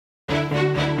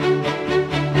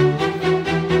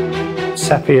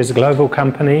Sappi is a global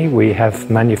company. We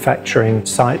have manufacturing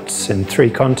sites in 3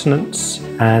 continents,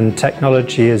 and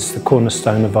technology is the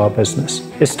cornerstone of our business.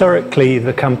 Historically,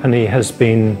 the company has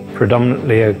been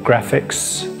predominantly a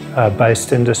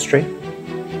graphics-based industry,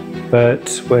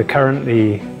 but we're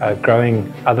currently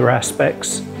growing other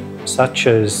aspects, such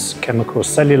as chemical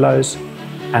cellulose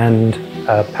and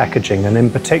packaging, and in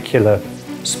particular,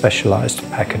 specialised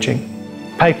packaging.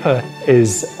 Paper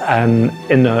is an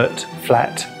inert,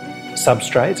 flat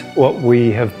substrate. What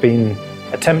we have been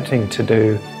attempting to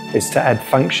do is to add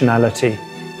functionality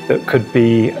that could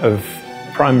be of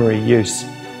primary use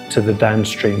to the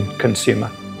downstream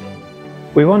consumer.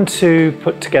 We want to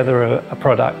put together a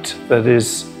product that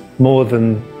is more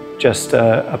than just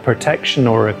a protection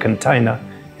or a container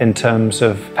in terms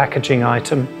of packaging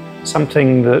item,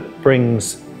 something that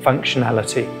brings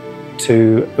functionality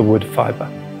to the wood fibre.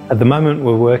 At the moment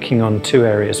we're working on 2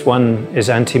 areas. One is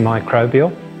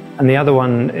antimicrobial, and the other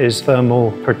one is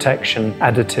thermal protection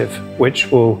additive,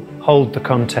 which will hold the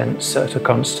contents at a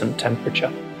constant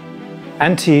temperature.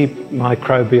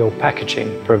 Antimicrobial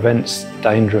packaging prevents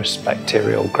dangerous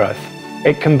bacterial growth.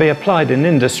 It can be applied in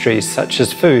industries such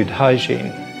as food,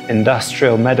 hygiene,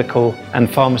 industrial, medical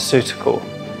and pharmaceutical.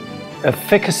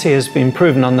 Efficacy has been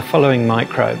proven on the following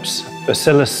microbes: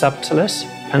 Bacillus subtilis,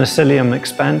 Penicillium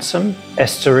expansum,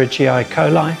 Escherichia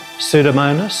coli,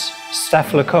 Pseudomonas,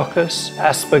 Staphylococcus,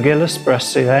 Aspergillus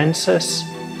brasiliensis,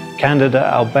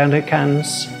 Candida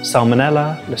albicans,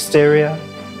 Salmonella, Listeria,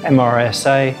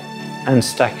 MRSA, and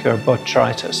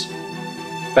Stachybotritis.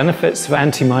 Benefits of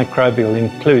antimicrobial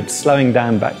include slowing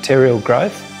down bacterial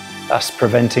growth, thus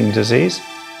preventing disease.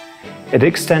 It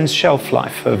extends shelf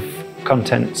life of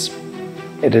contents.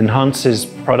 It enhances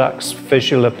products'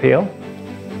 visual appeal.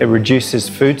 It reduces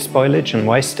food spoilage and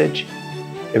wastage.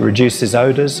 It reduces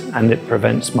odours and it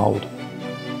prevents mould.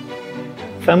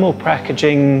 Thermal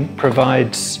packaging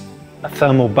provides a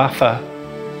thermal buffer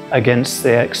against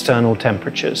the external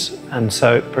temperatures, and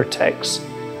so it protects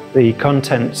the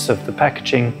contents of the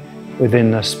packaging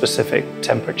within a specific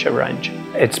temperature range.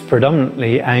 It's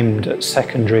predominantly aimed at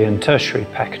secondary and tertiary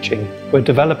packaging. We're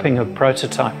developing a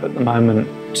prototype at the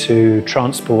moment to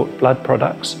transport blood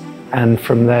products, and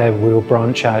from there we'll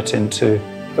branch out into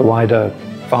the wider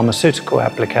pharmaceutical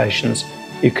applications.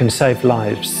 You can save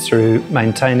lives through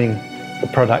maintaining the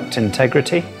product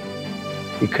integrity.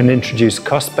 You can introduce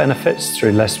cost benefits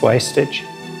through less wastage,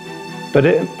 but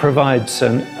it provides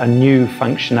a new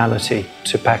functionality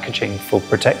to packaging for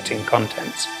protecting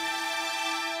contents.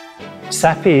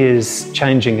 Sappi is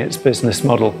changing its business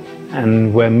model,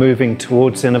 and we're moving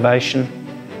towards innovation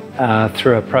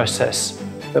through a process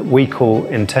that we call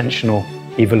intentional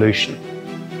evolution.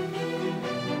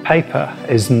 Paper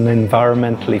is an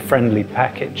environmentally friendly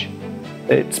package.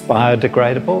 It's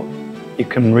biodegradable, you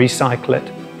can recycle it,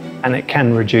 and it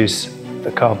can reduce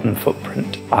the carbon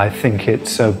footprint. I think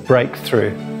it's a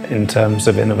breakthrough in terms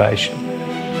of innovation.